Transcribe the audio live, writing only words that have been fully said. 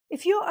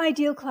If your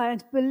ideal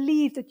client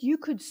believed that you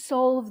could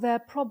solve their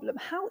problem,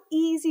 how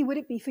easy would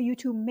it be for you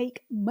to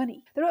make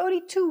money? There are only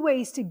two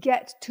ways to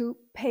get to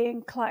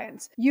paying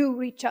clients. You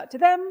reach out to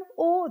them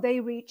or they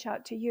reach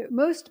out to you.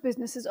 Most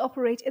businesses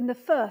operate in the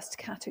first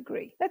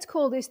category. Let's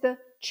call this the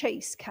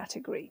chase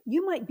category.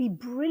 You might be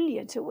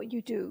brilliant at what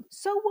you do.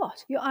 So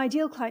what? Your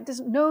ideal client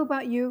doesn't know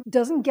about you,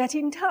 doesn't get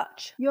in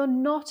touch. You're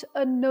not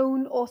a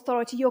known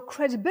authority. Your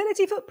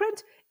credibility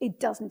footprint, it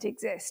doesn't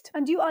exist.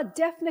 And you are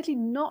definitely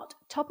not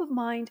top of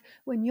mind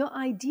when your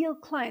ideal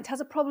client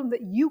has a problem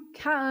that you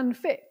can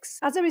fix.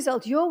 As a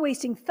result, you're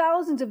wasting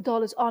thousands of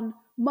dollars on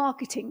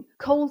marketing,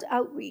 cold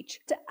outreach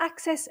to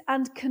access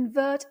and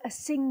convert a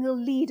single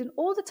lead, and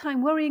all the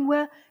time worrying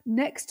where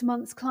next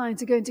month's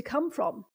clients are going to come from.